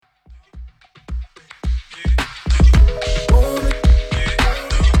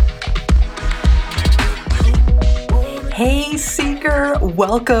Hey Seeker,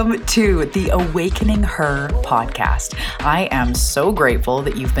 welcome to the Awakening Her podcast. I am so grateful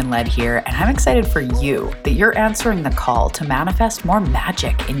that you've been led here, and I'm excited for you that you're answering the call to manifest more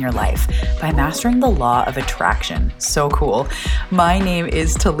magic in your life by mastering the law of attraction. So cool. My name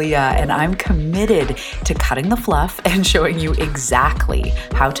is Talia, and I'm committed to cutting the fluff and showing you exactly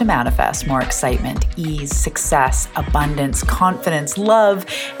how to manifest more excitement, ease, success, abundance, confidence, love,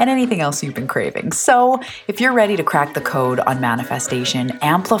 and anything else you've been craving. So if you're ready to crack the code on manifestation,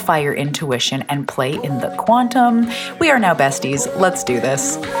 amplify your intuition, and play in the quantum, we are now besties. Let's do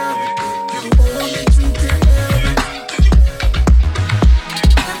this.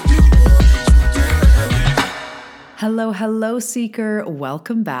 Hello, Seeker.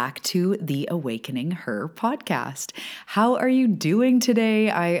 Welcome back to the Awakening Her podcast. How are you doing today?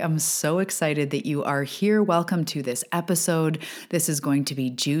 I am so excited that you are here. Welcome to this episode. This is going to be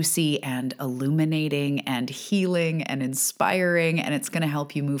juicy and illuminating and healing and inspiring, and it's going to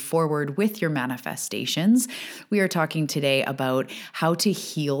help you move forward with your manifestations. We are talking today about how to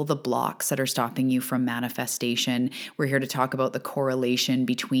heal the blocks that are stopping you from manifestation. We're here to talk about the correlation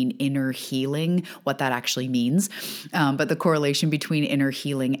between inner healing, what that actually means. But the correlation between inner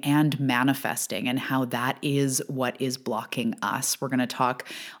healing and manifesting and how that is what is blocking us. We're going to talk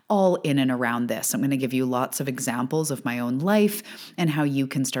all in and around this. I'm going to give you lots of examples of my own life and how you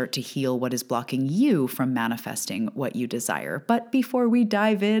can start to heal what is blocking you from manifesting what you desire. But before we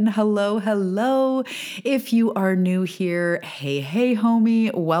dive in, hello. If you are new here, hey,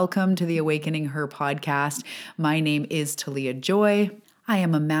 homie, welcome to the Awakening Her podcast. My name is Talia Joy. I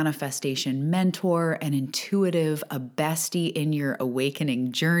am a manifestation mentor, an intuitive, a bestie in your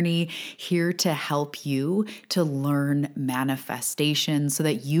awakening journey, here to help you to learn manifestation so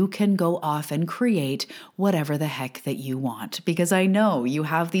that you can go off and create whatever the heck that you want. Because I know you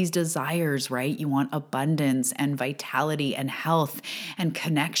have these desires, right? You want abundance and vitality and health and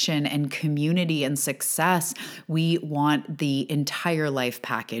connection and community and success. We want the entire life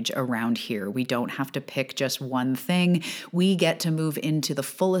package around here. We don't have to pick just one thing. We get to move into the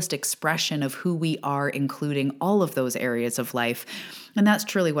fullest expression of who we are, including all of those areas of life. And that's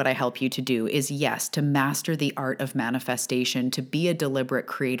truly what I help you to do is, yes, to master the art of manifestation, to be a deliberate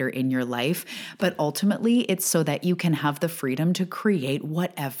creator in your life. But ultimately, it's so that you can have the freedom to create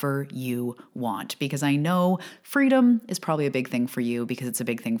whatever you want. Because I know freedom is probably a big thing for you because it's a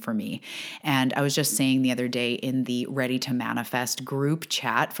big thing for me. And I was just saying the other day in the Ready to Manifest group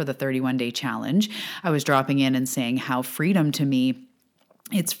chat for the 31-day challenge, I was dropping in and saying how freedom to me,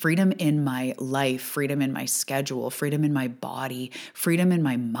 it's freedom in my life, freedom in my schedule, freedom in my body, freedom in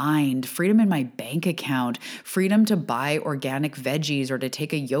my mind, freedom in my bank account, freedom to buy organic veggies or to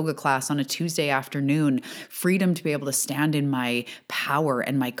take a yoga class on a Tuesday afternoon, freedom to be able to stand in my power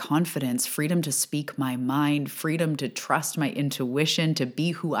and my confidence, freedom to speak my mind, freedom to trust my intuition, to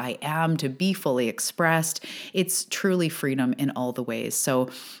be who I am, to be fully expressed. It's truly freedom in all the ways. So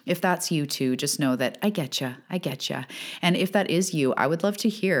if that's you too, just know that I get you. And if that is you, I would love to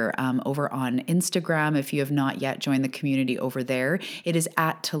hear over on Instagram. If you have not yet joined the community over there, it is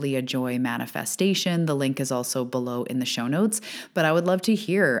at Talia Joy Manifestation. The link is also below in the show notes. But I would love to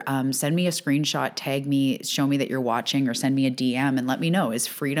hear. Send me a screenshot, tag me, show me that you're watching, or send me a DM and let me know, is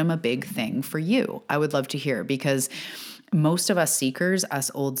freedom a big thing for you? I would love to hear, because most of us seekers, us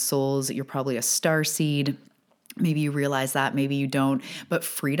old souls, you're probably a star seed. Maybe you realize that, maybe you don't, but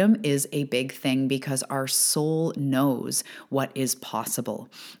freedom is a big thing because our soul knows what is possible.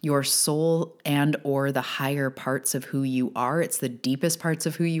 Your soul and or the higher parts of who you are, it's the deepest parts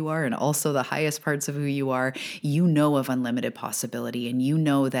of who you are and also the highest parts of who you are, you know of unlimited possibility. And you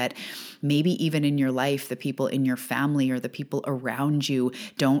know that maybe even in your life, the people in your family or the people around you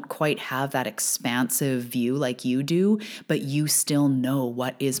don't quite have that expansive view like you do, but you still know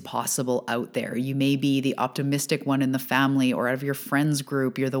what is possible out there. You may be the optimistic one in the family or out of your friends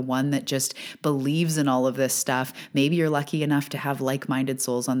group. You're the one that just believes in all of this stuff. Maybe you're lucky enough to have like-minded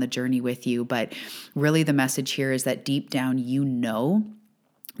souls on the journey with you. But really the message here is that deep down, you know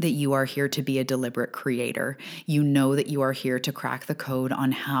that you are here to be a deliberate creator. You know that you are here to crack the code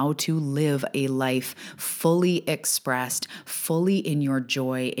on how to live a life fully expressed, fully in your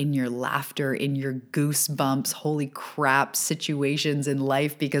joy, in your laughter, in your goosebumps, holy crap situations in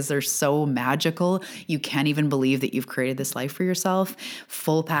life, because they're so magical. You can't even believe that you've created this life for yourself.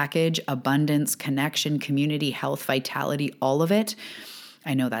 Full package, abundance, connection, community, health, vitality, all of it.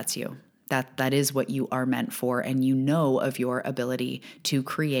 I know that's you. That is what you are meant for, and you know of your ability to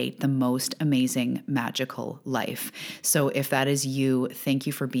create the most amazing, magical life. So if that is you, thank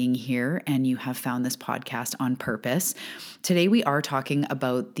you for being here, and you have found this podcast on purpose. Today we are talking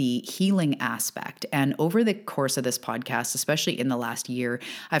about the healing aspect, and over the course of this podcast, especially in the last year,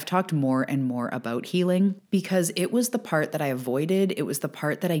 I've talked more and more about healing because it was the part that I avoided. It was the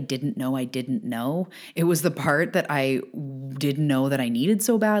part that I didn't know I didn't know. It was the part that I didn't know that I needed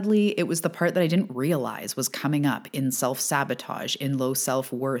so badly. It was the part that I didn't realize was coming up in self-sabotage, in low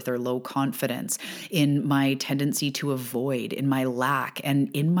self-worth or low confidence, in my tendency to avoid, in my lack,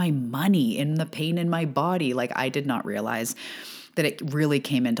 and in my money, in the pain in my body. Like, I did not realize that it really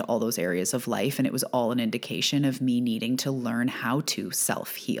came into all those areas of life. And it was all an indication of me needing to learn how to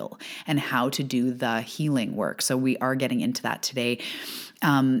self-heal and how to do the healing work. So we are getting into that today.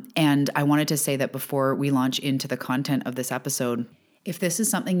 And I wanted to say that before we launch into the content of this episode, if this is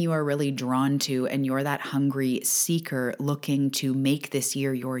something you are really drawn to and you're that hungry seeker looking to make this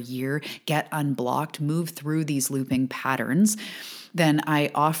year your year, get unblocked, move through these looping patterns, then I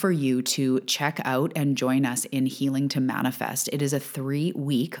offer you to check out and join us in Healing to Manifest. It is a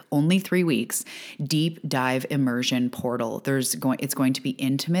 3-week, only 3 weeks, deep dive immersion portal. It's going to be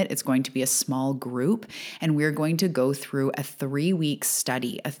intimate. It's going to be a small group, and we're going to go through a 3-week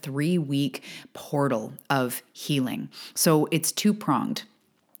study, a 3-week portal of healing. So it's two-pronged.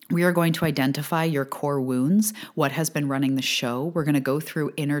 We are going to identify your core wounds, what has been running the show. We're going to go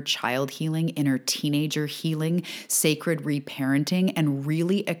through inner child healing, inner teenager healing, sacred reparenting, and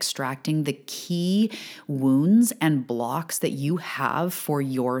really extracting the key wounds and blocks that you have for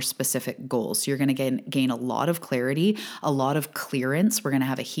your specific goals. So you're going to gain a lot of clarity, a lot of clearance. We're going to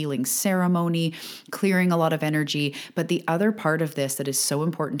have a healing ceremony, clearing a lot of energy. But the other part of this that is so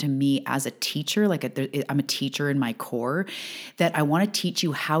important to me as a teacher, I'm a teacher in my core, that I want to teach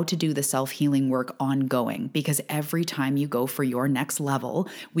you how to do the self-healing work ongoing, because every time you go for your next level,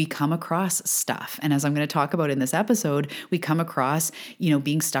 we come across stuff. And as I'm going to talk about in this episode, we come across,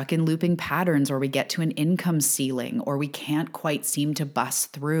 being stuck in looping patterns, or we get to an income ceiling, or we can't quite seem to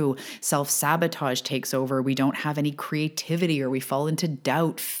bust through. Self-sabotage takes over. We don't have any creativity, or we fall into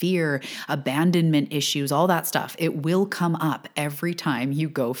doubt, fear, abandonment issues, all that stuff. It will come up every time you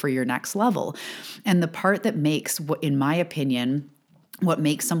go for your next level. And the part that makes, in my opinion, what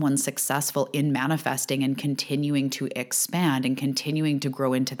makes someone successful in manifesting and continuing to expand and continuing to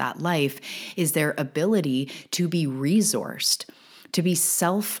grow into that life is their ability to be resourced, to be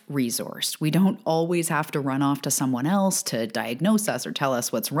self-resourced. We don't always have to run off to someone else to diagnose us or tell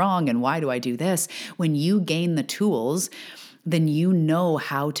us what's wrong and why do I do this. When you gain the tools, then you know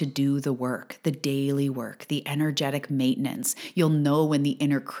how to do the work, the daily work, the energetic maintenance. You'll know when the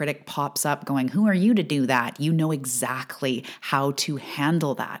inner critic pops up going, who are you to do that? You know exactly how to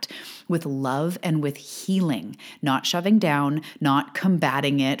handle that with love and with healing, not shoving down, not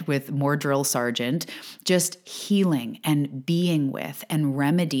combating it with more drill sergeant, just healing and being with and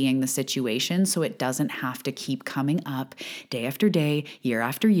remedying the situation so it doesn't have to keep coming up day after day, year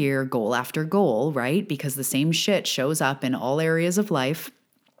after year, goal after goal, right? Because the same shit shows up in all areas of life.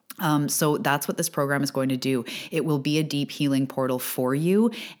 So that's what this program is going to do. It will be a deep healing portal for you,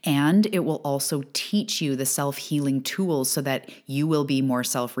 and it will also teach you the self-healing tools so that you will be more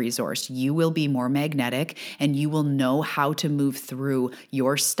self-resourced, you will be more magnetic, and you will know how to move through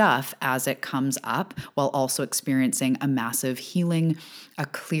your stuff as it comes up while also experiencing a massive healing, a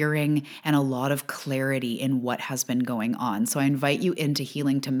clearing, and a lot of clarity in what has been going on. So I invite you into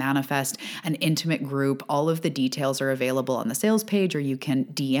Healing to Manifest, an intimate group. All of the details are available on the sales page, or you can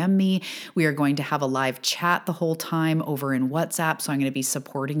DM me. We are going to have a live chat the whole time over in WhatsApp. So I'm going to be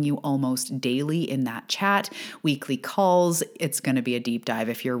supporting you almost daily in that chat, weekly calls. It's going to be a deep dive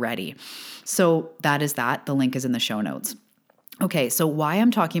if you're ready. So that is that. The link is in the show notes. Okay, so why I'm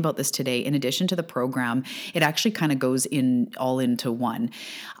talking about this today, in addition to the program, it actually kind of goes all into one.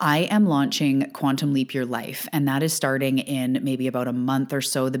 I am launching Quantum Leap Your Life, and that is starting in maybe about a month or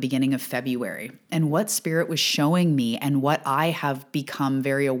so, the beginning of February. And what Spirit was showing me and what I have become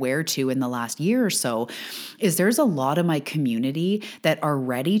very aware to in the last year or so is there's a lot of my community that are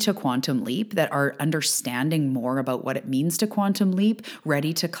ready to quantum leap, that are understanding more about what it means to quantum leap,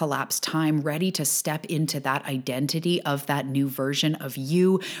 ready to collapse time, ready to step into that identity of that new version of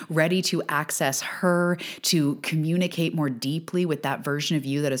you, ready to access her, to communicate more deeply with that version of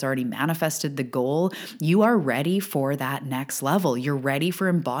you that has already manifested the goal. You are ready for that next level. You're ready for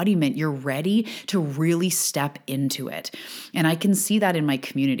embodiment. You're ready to really step into it. And I can see that in my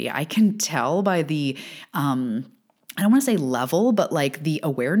community. I can tell by the I don't want to say level, but like the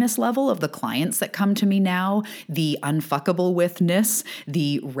awareness level of the clients that come to me now, the unfuckable withness,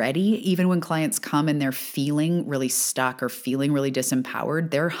 the ready, even when clients come and they're feeling really stuck or feeling really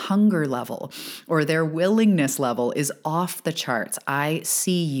disempowered, their hunger level or their willingness level is off the charts. I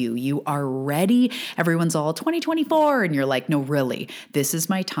see you. You are ready. Everyone's all 2024. And you're like, no, really, this is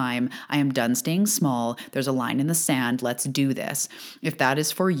my time. I am done staying small. There's a line in the sand. Let's do this. If that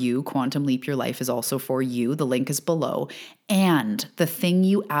is for you, Quantum Leap Your Life is also for you. The link is below. And the thing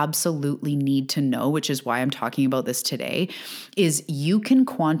you absolutely need to know, which is why I'm talking about this today, is you can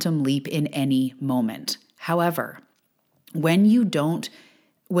quantum leap in any moment. However, when you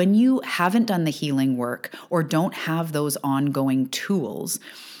haven't done the healing work or don't have those ongoing tools,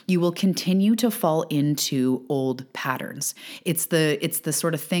 you will continue to fall into old patterns. It's the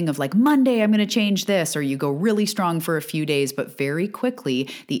sort of thing of like, Monday, I'm going to change this, or you go really strong for a few days, but very quickly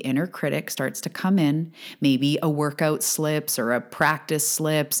the inner critic starts to come in. Maybe a workout slips or a practice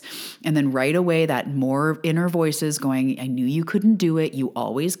slips. And then right away, that more inner voices going, I knew you couldn't do it. You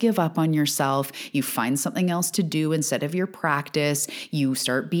always give up on yourself. You find something else to do instead of your practice. You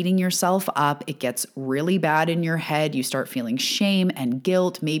start beating yourself up. It gets really bad in your head. You start feeling shame and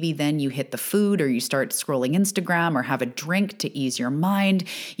guilt. Maybe then you hit the food or you start scrolling Instagram or have a drink to ease your mind.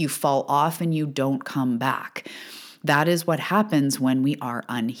 You fall off and you don't come back. That is what happens when we are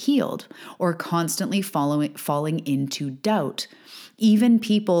unhealed or constantly falling into doubt. Even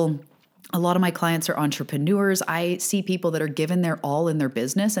people, a lot of my clients are entrepreneurs. I see people that are given their all in their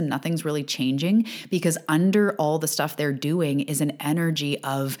business and nothing's really changing because under all the stuff they're doing is an energy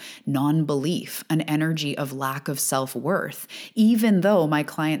of non-belief, an energy of lack of self-worth. Even though my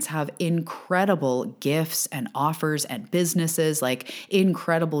clients have incredible gifts and offers and businesses, like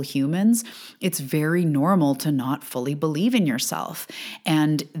incredible humans, it's very normal to not fully believe in yourself.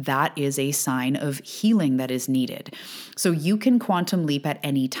 And that is a sign of healing that is needed. So you can quantum leap at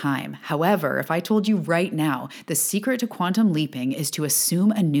any time. However, if I told you right now, the secret to quantum leaping is to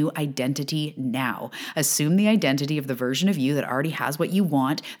assume a new identity now. Assume the identity of the version of you that already has what you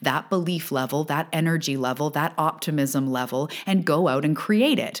want, that belief level, that energy level, that optimism level, and go out and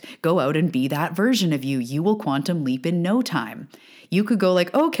create it. Go out and be that version of you. You will quantum leap in no time. You could go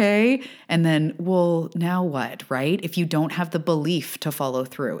like, okay, and then, well, now what, right? If you don't have the belief to follow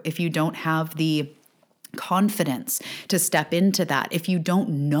through, if you don't have the confidence to step into that, if you don't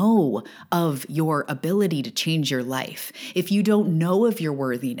know of your ability to change your life, if you don't know of your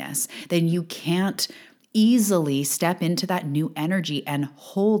worthiness, then you can't easily step into that new energy and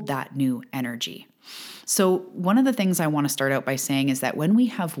hold that new energy. So one of the things I want to start out by saying is that when we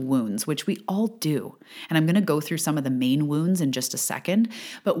have wounds, which we all do, and I'm going to go through some of the main wounds in just a second,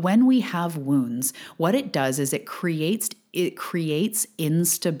 but when we have wounds, what it does is it creates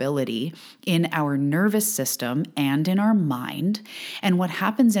instability in our nervous system and in our mind. And what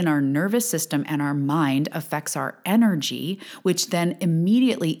happens in our nervous system and our mind affects our energy, which then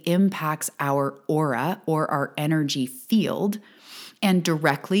immediately impacts our aura or our energy field, and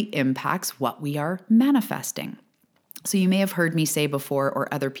directly impacts what we are manifesting. So you may have heard me say before,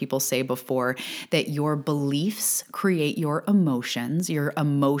 or other people say before, that your beliefs create your emotions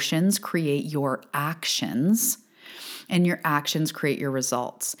create your actions, and your actions create your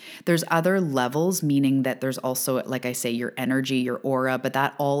results. There's other levels, meaning that there's also, like I say, your energy, your aura, but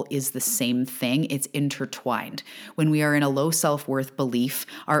that all is the same thing. It's intertwined. When we are in a low self-worth belief,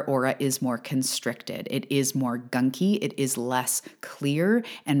 our aura is more constricted. It is more gunky. It is less clear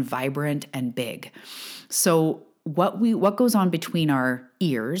and vibrant and big. So what goes on between our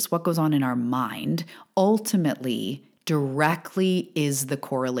ears, what goes on in our mind, ultimately directly is the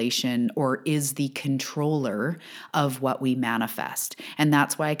correlation or is the controller of what we manifest. And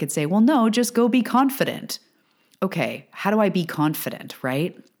that's why I could say, well, no, just go be confident. Okay, how do I be confident,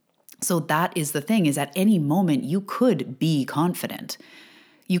 right? So that is the thing, is at any moment you could be confident.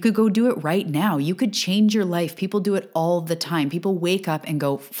 You could go do it right now. You could change your life. People do it all the time. People wake up and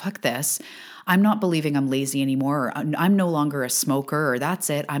go, fuck this. I'm not believing I'm lazy anymore, or I'm no longer a smoker, or that's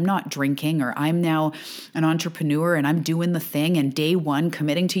it. I'm not drinking, or I'm now an entrepreneur and I'm doing the thing, and day one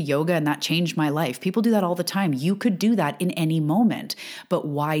committing to yoga, and that changed my life. People do that all the time. You could do that in any moment, but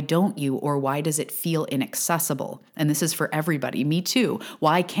why don't you? Or why does it feel inaccessible? And this is for everybody, me too.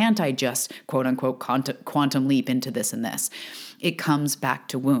 Why can't I just quote unquote quantum leap into this and this? It comes back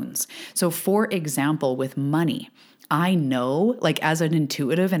to wounds. So for example, with money, I know, like as an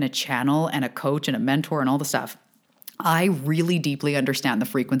intuitive and a channel and a coach and a mentor and all the stuff, I really deeply understand the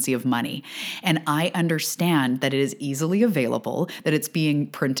frequency of money, and I understand that it is easily available, that it's being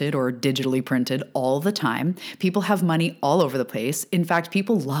printed or digitally printed all the time. People have money all over the place. In fact,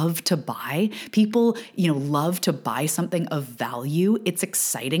 people love to buy. People, love to buy something of value. It's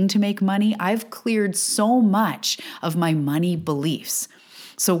exciting to make money. I've cleared so much of my money beliefs.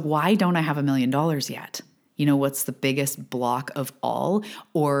 So why don't I have $1 million yet? You know what's the biggest block of all?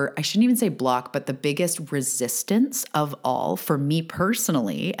 Or I shouldn't even say block, but the biggest resistance of all for me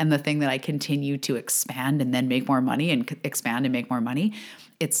personally, and the thing that I continue to expand and then make more money and expand and make more money,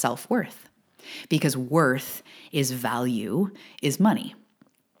 it's self-worth. Because worth is value, is money.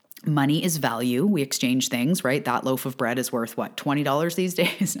 Money is value. We exchange things, right? That loaf of bread is worth what, $20 these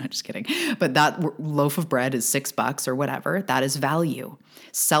days? No, just kidding. But that loaf of bread is $6 or whatever. That is value.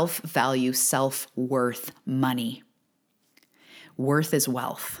 Self-value, self-worth, money. Worth is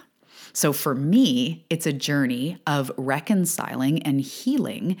wealth. So for me, it's a journey of reconciling and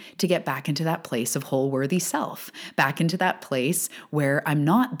healing to get back into that place of whole worthy self, back into that place where I'm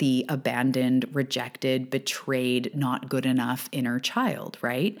not the abandoned, rejected, betrayed, not good enough inner child,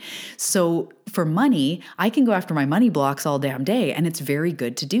 right? So for money, I can go after my money blocks all damn day, and it's very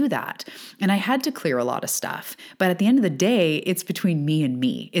good to do that. And I had to clear a lot of stuff. But at the end of the day, it's between me and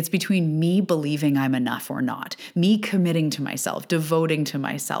me. It's between me believing I'm enough or not, me committing to myself, devoting to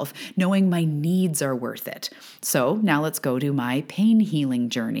myself, knowing my needs are worth it. So now let's go to my pain healing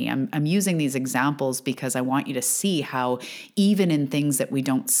journey. I'm using these examples because I want you to see how even in things that we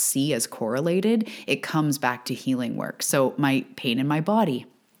don't see as correlated, it comes back to healing work. So my pain in my body.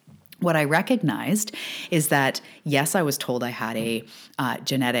 What I recognized is that, yes, I was told I had a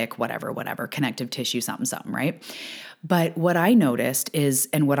genetic whatever, connective tissue, something, right? But what I noticed is,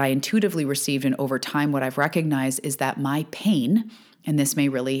 and what I intuitively received and over time, what I've recognized is that my pain, and this may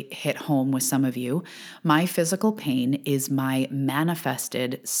really hit home with some of you, my physical pain is my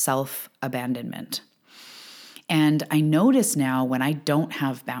manifested self-abandonment. And I notice now when I don't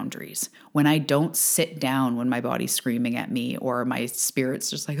have boundaries, when I don't sit down when my body's screaming at me or my spirit's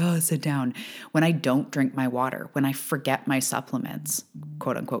just like, oh, sit down, when I don't drink my water, when I forget my supplements,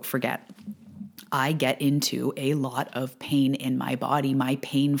 quote unquote, forget, I get into a lot of pain in my body. My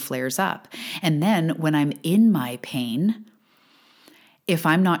pain flares up. And then when I'm in my pain, if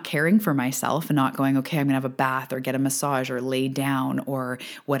I'm not caring for myself and not going, okay, I'm going to have a bath or get a massage or lay down or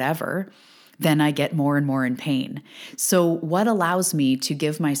whatever, then I get more and more in pain. So what allows me to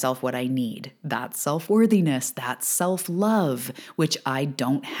give myself what I need? That's self-worthiness, that's self-love, which I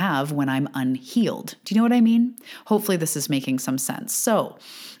don't have when I'm unhealed. Do you know what I mean? Hopefully this is making some sense. So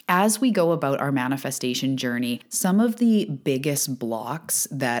as we go about our manifestation journey, some of the biggest blocks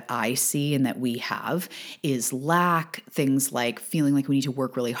that I see and that we have is lack, things like feeling like we need to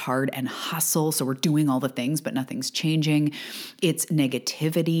work really hard and hustle. So we're doing all the things, but nothing's changing. It's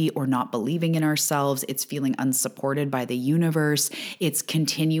negativity or not believing in ourselves. It's feeling unsupported by the universe. It's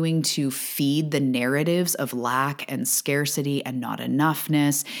continuing to feed the narratives of lack and scarcity and not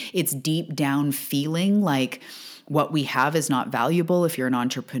enoughness. It's deep down feeling like what we have is not valuable if you're an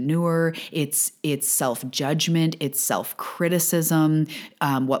entrepreneur. It's self-judgment, it's self-criticism.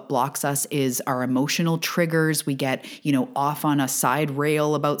 What blocks us is our emotional triggers. We get, off on a side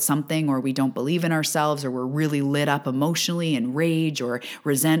rail about something, or we don't believe in ourselves, or we're really lit up emotionally in rage or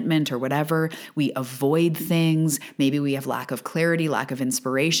resentment or whatever. We avoid things. Maybe we have lack of clarity, lack of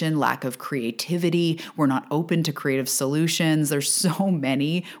inspiration, lack of creativity. We're not open to creative solutions. There's so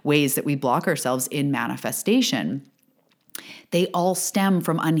many ways that we block ourselves in manifestation. They all stem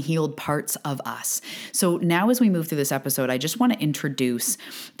from unhealed parts of us. So now as we move through this episode, I just want to introduce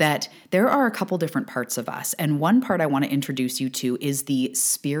that there are a couple different parts of us. And one part I want to introduce you to is the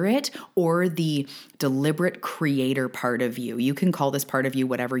spirit or the deliberate creator part of you. You can call this part of you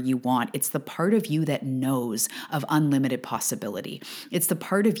whatever you want. It's the part of you that knows of unlimited possibility. It's the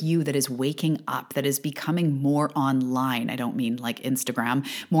part of you that is waking up, that is becoming more online. I don't mean like Instagram,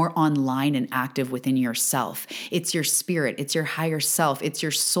 more online and active within yourself. It's your spirit. It's your higher self. It's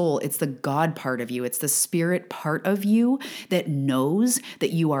your soul. It's the God part of you. It's the spirit part of you that knows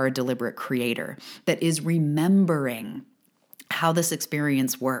that you are a deliberate creator, that is remembering how this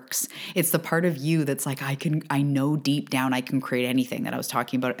experience works. It's the part of you that's like, I know deep down I can create anything that I was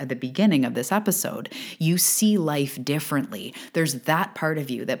talking about at the beginning of this episode. You see life differently. There's that part of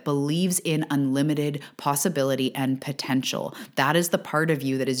you that believes in unlimited possibility and potential. That is the part of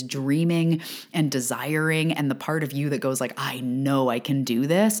you that is dreaming and desiring, and the part of you that goes like, I know I can do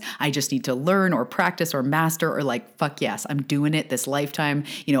this. I just need to learn or practice or master, or like, fuck yes, I'm doing it this lifetime.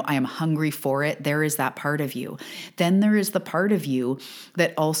 I am hungry for it. There is that part of you. Then there is the part part of you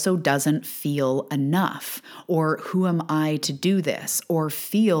that also doesn't feel enough, or who am I to do this, or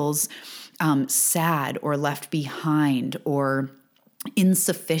feels sad or left behind or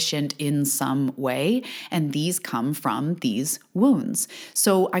insufficient in some way. And these come from these wounds.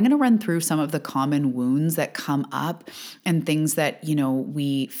 So I'm going to run through some of the common wounds that come up and things that,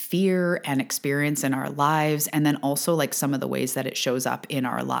 we fear and experience in our lives. And then also like some of the ways that it shows up in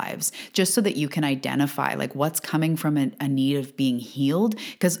our lives, just so that you can identify like what's coming from a need of being healed.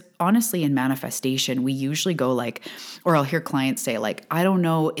 Because honestly, in manifestation, we usually go like, or I'll hear clients say like, I don't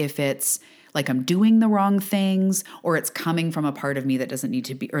know if it's like I'm doing the wrong things, or it's coming from a part of me that doesn't need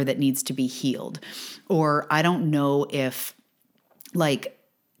to be, or that needs to be healed. Or I don't know if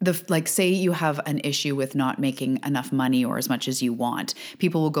say you have an issue with not making enough money or as much as you want.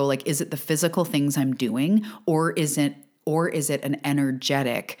 People will go like, is it the physical things I'm doing, or is it an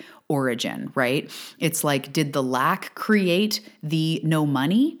energetic origin, right? It's like, did the lack create the no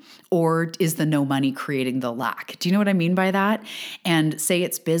money, or is the no money creating the lack? Do you know what I mean by that? And say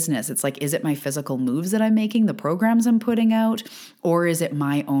it's business. It's like, is it my physical moves that I'm making, the programs I'm putting out, or is it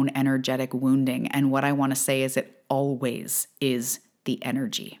my own energetic wounding? And what I want to say is it always is the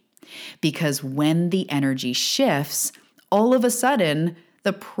energy. Because when the energy shifts, all of a sudden,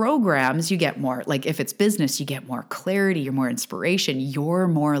 the programs, you get more, like if it's business, you get more clarity, you're more inspiration, you're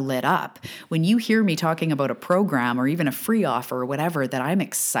more lit up. When you hear me talking about a program or even a free offer or whatever that I'm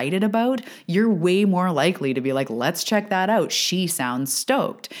excited about, you're way more likely to be like, let's check that out. She sounds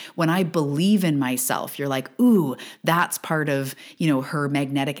stoked. When I believe in myself, you're like, ooh, that's part of, her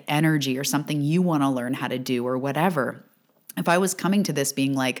magnetic energy or something you want to learn how to do or whatever. If I was coming to this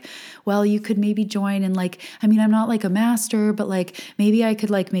being like, well, you could maybe join and I'm not like a master, but like maybe I could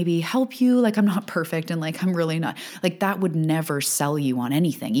like maybe help you. Like I'm not perfect and like I'm really not, like that would never sell you on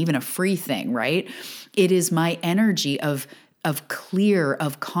anything, even a free thing, right? It is my energy of clear,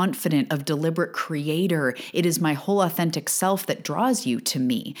 of confident, of deliberate creator. It is my whole authentic self that draws you to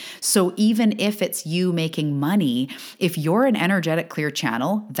me. So even if it's you making money, if you're an energetic clear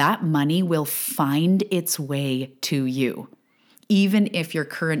channel, that money will find its way to you. Even if your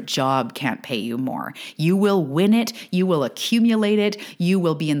current job can't pay you more, you will win it, you will accumulate it, you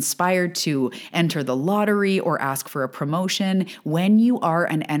will be inspired to enter the lottery or ask for a promotion. When you are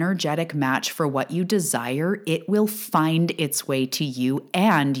an energetic match for what you desire, it will find its way to you,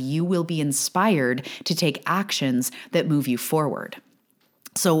 and you will be inspired to take actions that move you forward.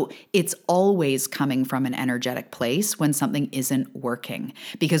 So it's always coming from an energetic place when something isn't working,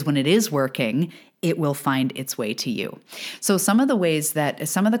 because when it is working, it will find its way to you. So some of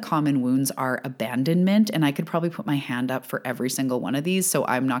the common wounds are abandonment, and I could probably put my hand up for every single one of these. So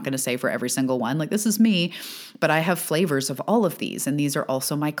I'm not going to say for every single one, like this is me, but I have flavors of all of these, and these are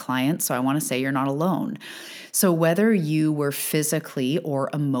also my clients. So I want to say you're not alone. So whether you were physically or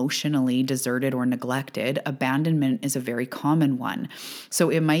emotionally deserted or neglected, abandonment is a very common one. So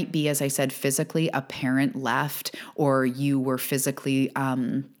it might be, as I said, physically a parent left, or you were physically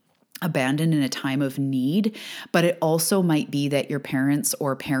abandoned in a time of need, but it also might be that your parents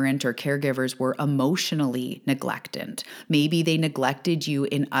or parent or caregivers were emotionally neglected. Maybe they neglected you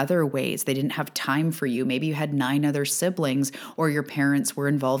in other ways. They didn't have time for you. Maybe you had 9 other siblings, or your parents were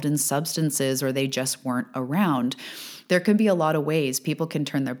involved in substances, or they just weren't around. There can be a lot of ways. People can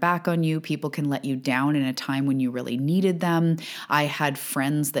turn their back on you. People can let you down in a time when you really needed them. I had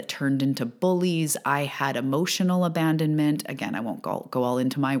friends that turned into bullies. I had emotional abandonment. Again, I won't go all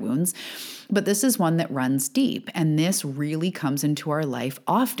into my wounds, but this is one that runs deep. And this really comes into our life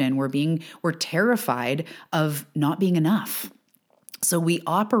often. We're terrified of not being enough. So we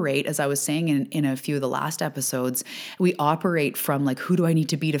operate, as I was saying in a few of the last episodes, we operate from like, who do I need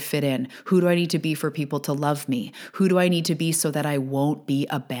to be to fit in? Who do I need to be for people to love me? Who do I need to be so that I won't be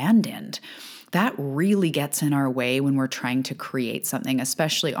abandoned? That really gets in our way when we're trying to create something,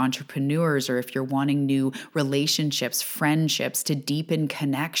 especially entrepreneurs, or if you're wanting new relationships, friendships, to deepen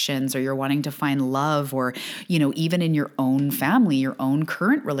connections, or you're wanting to find love, or, even in your own family, your own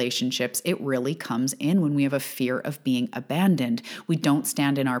current relationships, it really comes in when we have a fear of being abandoned. We don't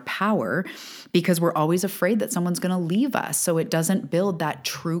stand in our power because we're always afraid that someone's going to leave us. So it doesn't build that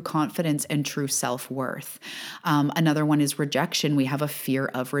true confidence and true self-worth. Another one is rejection. We have a fear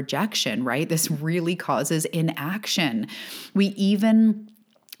of rejection, right? This really causes inaction. We even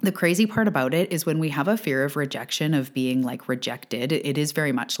The crazy part about it is when we have a fear of rejection, of being like rejected, it is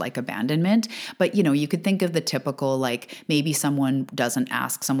very much like abandonment. But you could think of the typical, like maybe someone doesn't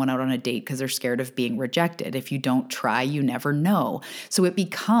ask someone out on a date because they're scared of being rejected. If you don't try, you never know. So it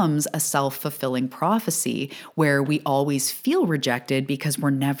becomes a self-fulfilling prophecy where we always feel rejected because we're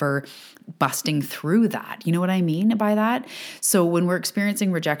never busting through that. You know what I mean by that? So when we're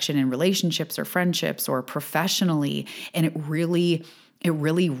experiencing rejection in relationships or friendships or professionally, and it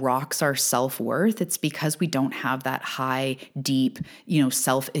really rocks our self-worth, it's because we don't have that high, deep,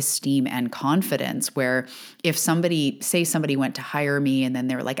 self-esteem and confidence, where if somebody went to hire me and then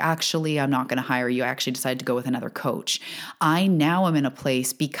they're like, actually, I'm not going to hire you. I actually decided to go with another coach. I now am in a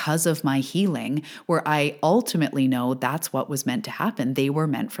place because of my healing where I ultimately know that's what was meant to happen. They were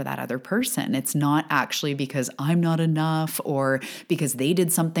meant for that other person. It's not actually because I'm not enough or because they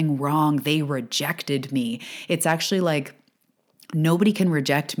did something wrong. They rejected me. It's actually like, nobody can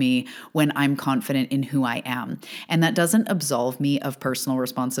reject me when I'm confident in who I am. And that doesn't absolve me of personal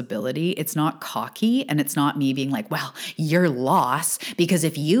responsibility. It's not cocky, and it's not me being like, well, your loss, because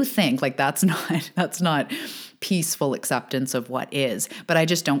if you think like that's not peaceful acceptance of what is. But I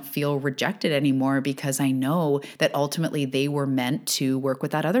just don't feel rejected anymore because I know that ultimately they were meant to work with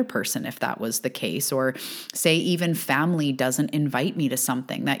that other person if that was the case. Or say even family doesn't invite me to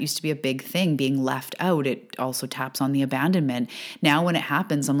something. That used to be a big thing, being left out. It also taps on the abandonment. Now when it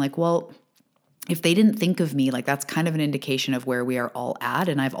happens, I'm like, well, if they didn't think of me, like that's kind of an indication of where we are all at.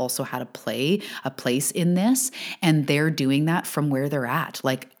 And I've also had a place in this, and they're doing that from where they're at.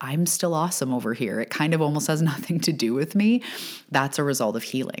 Like I'm still awesome over here. It kind of almost has nothing to do with me. That's a result of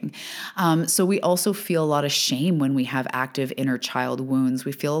healing. So we also feel a lot of shame when we have active inner child wounds.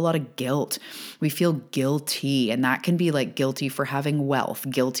 We feel a lot of guilt. We feel guilty, and that can be like guilty for having wealth,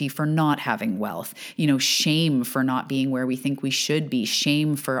 guilty for not having wealth, shame for not being where we think we should be,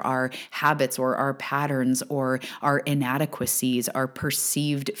 shame for our habits or our patterns or our inadequacies, our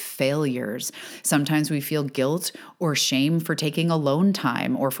perceived failures. Sometimes we feel guilt or shame for taking alone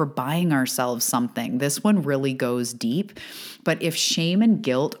time or for buying ourselves something. This one really goes deep. But if shame and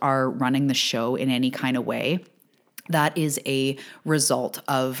guilt are running the show in any kind of way, that is a result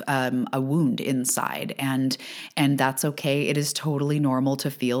of a wound inside, and that's okay. It is totally normal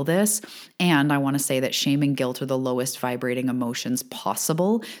to feel this. And I want to say that shame and guilt are the lowest vibrating emotions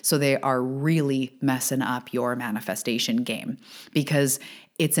possible. So they are really messing up your manifestation game, because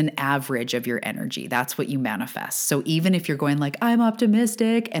it's an average of your energy. That's what you manifest. So even if you're going like, I'm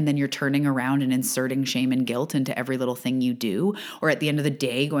optimistic, and then you're turning around and inserting shame and guilt into every little thing you do, or at the end of the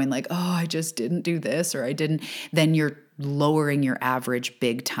day going like, oh, I just didn't do this, or I didn't, then you're lowering your average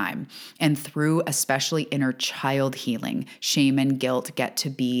big time. And through especially inner child healing, shame and guilt get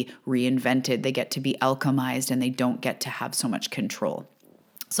to be reinvented. They get to be alchemized, and they don't get to have so much control.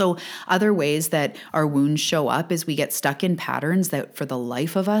 So other ways that our wounds show up is we get stuck in patterns that for the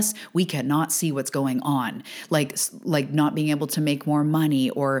life of us, we cannot see what's going on. Like not being able to make more money,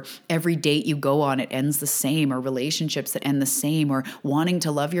 or every date you go on, it ends the same, or relationships that end the same, or wanting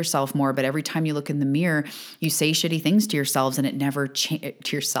to love yourself more. But every time you look in the mirror, you say shitty things to yourselves, and it never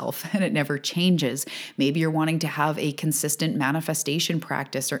changes. Maybe you're wanting to have a consistent manifestation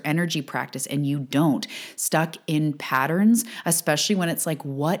practice or energy practice, and you don't. Stuck in patterns, especially when it's like,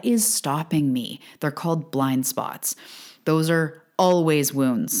 what is stopping me? They're called blind spots. Those are always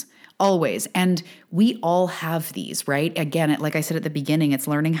wounds, always. And we all have these, right? Again, like I said at the beginning, it's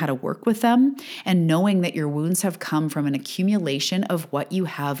learning how to work with them and knowing that your wounds have come from an accumulation of what you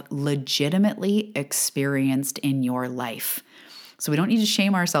have legitimately experienced in your life. So we don't need to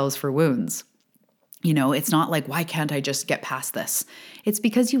shame ourselves for wounds. It's not like, why can't I just get past this? It's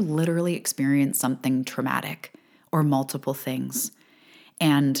because you literally experienced something traumatic or multiple things,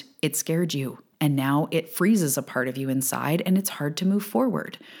 and it scared you. And now it freezes a part of you inside, and it's hard to move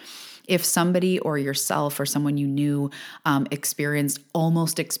forward. If somebody or yourself or someone you knew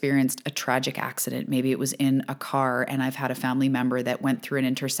almost experienced a tragic accident, maybe it was in a car, and I've had a family member that went through an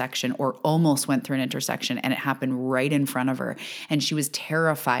intersection or almost went through an intersection, and it happened right in front of her, and she was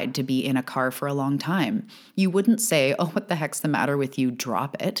terrified to be in a car for a long time. You wouldn't say, oh, what the heck's the matter with you?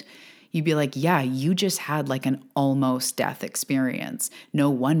 Drop it. You'd be like, yeah, you just had like an almost death experience. No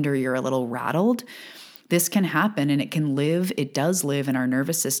wonder you're a little rattled. This can happen, and it does live in our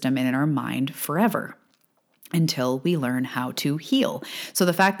nervous system and in our mind forever, until we learn how to heal. So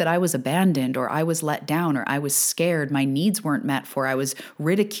the fact that I was abandoned, or I was let down, or I was scared, my needs weren't met for, I was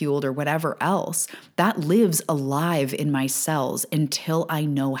ridiculed, or whatever else, that lives alive in my cells until I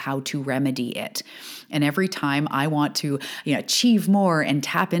know how to remedy it. And every time I want to achieve more and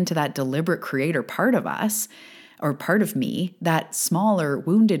tap into that deliberate creator part of us, or part of me, that smaller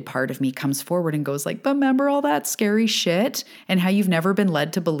wounded part of me comes forward and goes like, but remember all that scary shit and how you've never been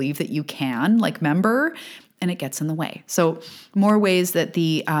led to believe that you can, like, remember? And it gets in the way. So more ways that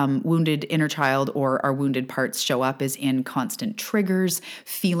the wounded inner child or our wounded parts show up is in constant triggers,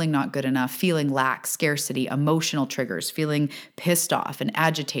 feeling not good enough, feeling lack, scarcity, emotional triggers, feeling pissed off and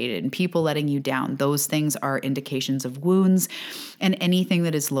agitated and people letting you down. Those things are indications of wounds. And anything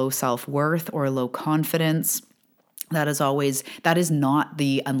that is low self-worth or low confidence, that is not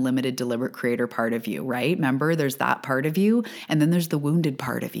the unlimited deliberate creator part of you, right? Remember, there's that part of you, and then there's the wounded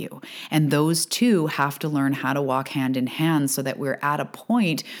part of you. And those two have to learn how to walk hand in hand so that we're at a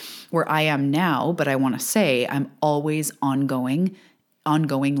point where I am now, but I want to say I'm always ongoingly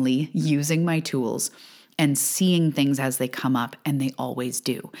using my tools and seeing things as they come up, and they always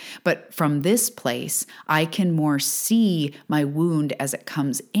do. But from this place, I can more see my wound as it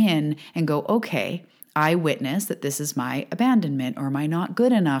comes in and go, okay, I witness that this is my abandonment or my not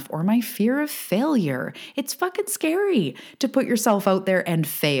good enough or my fear of failure. It's fucking scary to put yourself out there and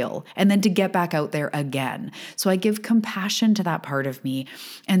fail and then to get back out there again. So I give compassion to that part of me,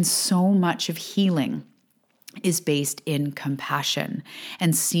 and so much of healing is based in compassion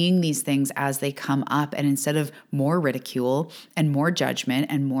and seeing these things as they come up. And instead of more ridicule and more judgment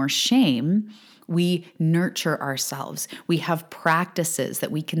and more shame, we nurture ourselves. We have practices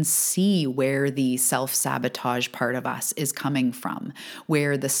that we can see where the self-sabotage part of us is coming from,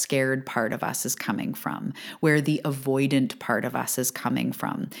 where the scared part of us is coming from, where the avoidant part of us is coming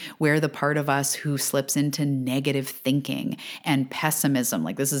from, where the part of us who slips into negative thinking and pessimism,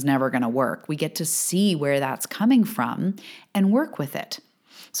 like this is never going to work. We get to see where that's coming from and work with it.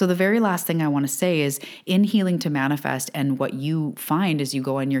 So the very last thing I want to say is in Healing to Manifest, and what you find as you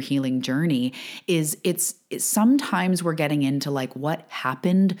go on your healing journey is it's sometimes we're getting into like what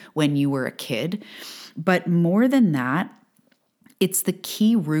happened when you were a kid, but more than that, it's the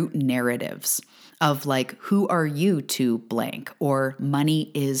key root narratives of like, who are you to blank, or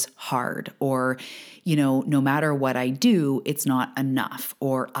money is hard, or, no matter what I do, it's not enough,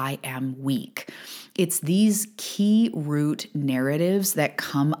 or I am weak. It's these key root narratives that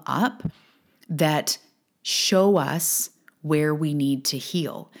come up that show us where we need to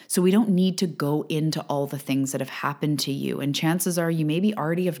heal. So we don't need to go into all the things that have happened to you. And chances are you maybe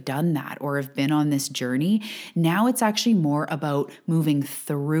already have done that or have been on this journey. Now it's actually more about moving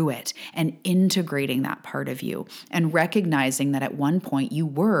through it and integrating that part of you and recognizing that at one point you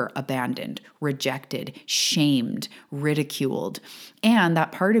were abandoned, rejected, shamed, ridiculed. And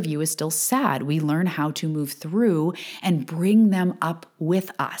that part of you is still sad. We learn how to move through and bring them up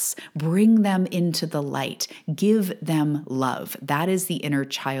with us, bring them into the light, give them love. That is the inner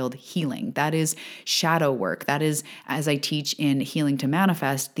child healing. That is shadow work. That is, as I teach in Healing to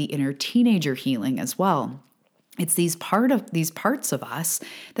Manifest, the inner teenager healing as well. It's these parts of us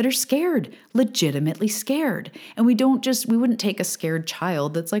that are scared, legitimately scared. And we wouldn't take a scared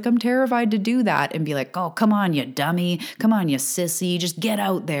child that's like, I'm terrified to do that, and be like, oh, come on, you dummy. Come on, you sissy. Just get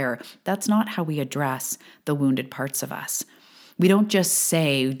out there. That's not how we address the wounded parts of us. We don't just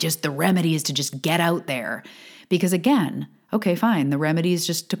say, just the remedy is to just get out there. Because again, okay, fine, the remedy is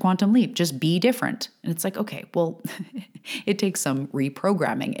just to quantum leap, just be different. And it's like, okay, well, it takes some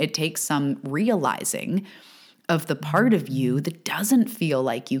reprogramming. It takes some realizing of the part of you that doesn't feel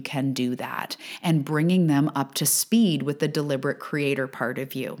like you can do that, and bringing them up to speed with the deliberate creator part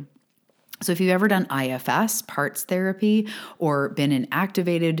of you. So if you've ever done IFS, parts therapy, or been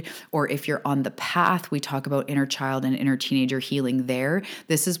inactivated, or if you're on the path, we talk about inner child and inner teenager healing there.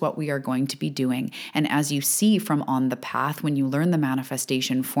 This is what we are going to be doing. And as you see from On the Path, when you learn the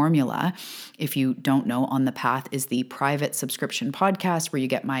manifestation formula, if you don't know, On the Path is the private subscription podcast where you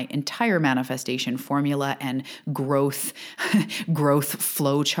get my entire manifestation formula and growth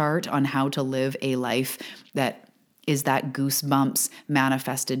flow chart on how to live a life that is that goosebumps,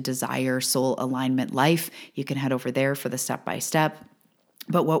 manifested desire, soul alignment life. You can head over there for the step-by-step.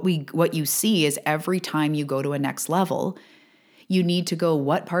 But what you see is every time you go to a next level, you need to go,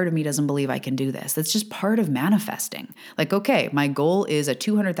 what part of me doesn't believe I can do this? That's just part of manifesting. Like, okay, my goal is a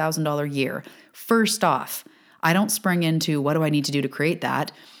 $200,000 year. First off, I don't spring into what do I need to do to create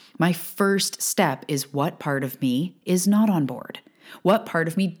that? My first step is what part of me is not on board? What part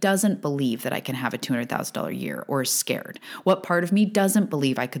of me doesn't believe that I can have a $200,000 year, or is scared? What part of me doesn't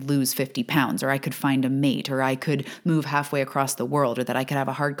believe I could lose 50 pounds, or I could find a mate, or I could move halfway across the world, or that I could have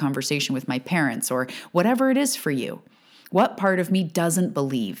a hard conversation with my parents, or whatever it is for you? What part of me doesn't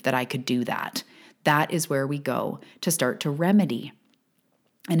believe that I could do that? That is where we go to start to remedy.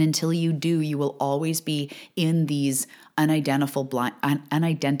 And until you do, you will always be in these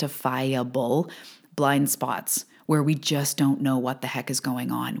unidentifiable blind spots where we just don't know what the heck is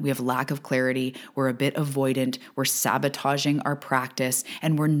going on. We have lack of clarity. We're a bit avoidant. We're sabotaging our practice,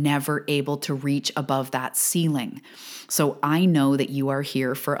 and we're never able to reach above that ceiling. So I know that you are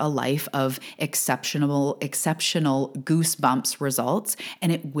here for a life of exceptional goosebumps results, and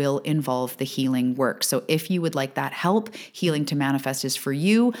it will involve the healing work. So if you would like that help, Healing to Manifest is for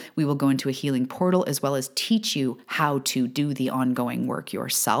you. We will go into a healing portal as well as teach you how to do the ongoing work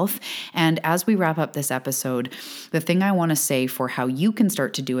yourself. And as we wrap up this episode, the thing I want to say for how you can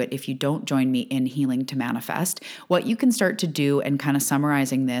start to do it if you don't join me in Healing to Manifest, what you can start to do, and kind of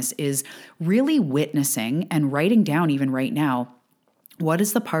summarizing this, is really witnessing and writing down even right now, what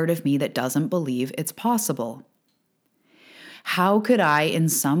is the part of me that doesn't believe it's possible? How could I in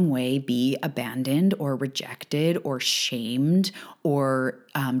some way be abandoned or rejected or shamed or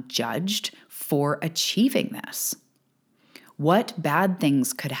judged for achieving this? What bad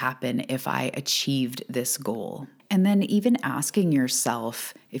things could happen if I achieved this goal? And then even asking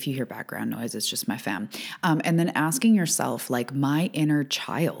yourself, if you hear background noise, it's just my fam. And then asking yourself, like, my inner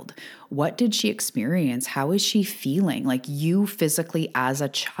child, what did she experience? How is she feeling? Like, you physically as a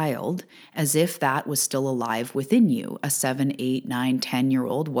child, as if that was still alive within you, a 7, 8, 9,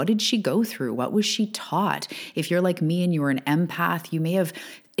 10-year-old. What did she go through? What was she taught? If you're like me and you were an empath, you may have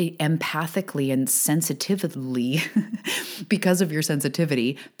empathically and sensitively, because of your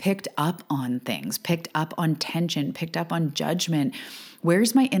sensitivity, picked up on things, picked up on tension, picked up on judgment.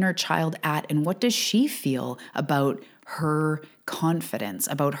 Where's my inner child at? And what does she feel about her confidence,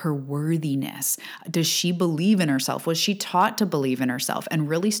 about her worthiness? Does she believe in herself? Was she taught to believe in herself? And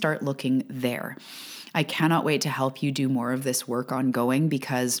really start looking there. I cannot wait to help you do more of this work ongoing,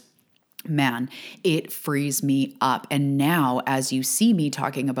 because man, it frees me up. And now, as you see me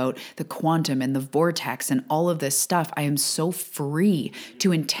talking about the quantum and the vortex and all of this stuff, I am so free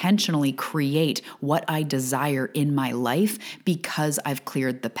to intentionally create what I desire in my life, because I've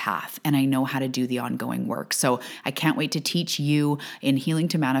cleared the path and I know how to do the ongoing work. So I can't wait to teach you in Healing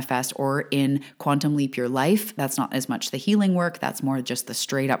to Manifest or in Quantum Leap Your Life. That's not as much the healing work. That's more just the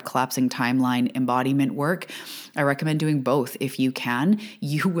straight up collapsing timeline embodiment work. I recommend doing both if you can.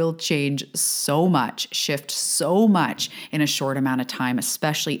 You will change so much, shift so much in a short amount of time,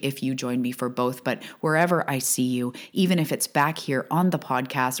 especially if you join me for both. But wherever I see you, even if it's back here on the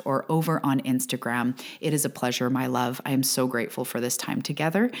podcast or over on Instagram, it is a pleasure, my love. I am so grateful for this time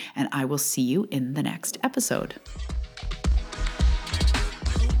together, and I will see you in the next episode.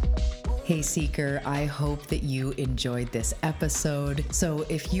 Hey Seeker, I hope that you enjoyed this episode. So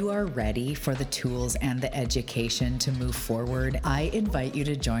if you are ready for the tools and the education to move forward, I invite you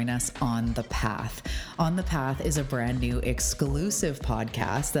to join us on The Path. On The Path is a brand new exclusive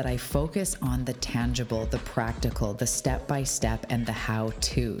podcast that I focus on the tangible, the practical, the step-by-step, and the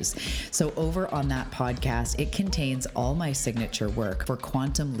how-tos. So over on that podcast, it contains all my signature work for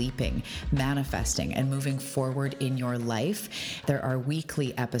quantum leaping, manifesting, and moving forward in your life. There are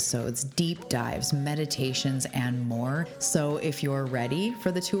weekly episodes, deep dives, meditations, and more. So if you're ready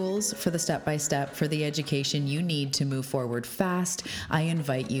for the tools, for the step-by-step, for the education you need to move forward fast, I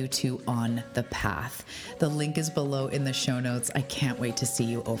invite you to On the Path. The link is below in the show notes. I can't wait to see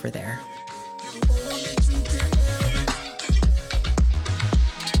you over there.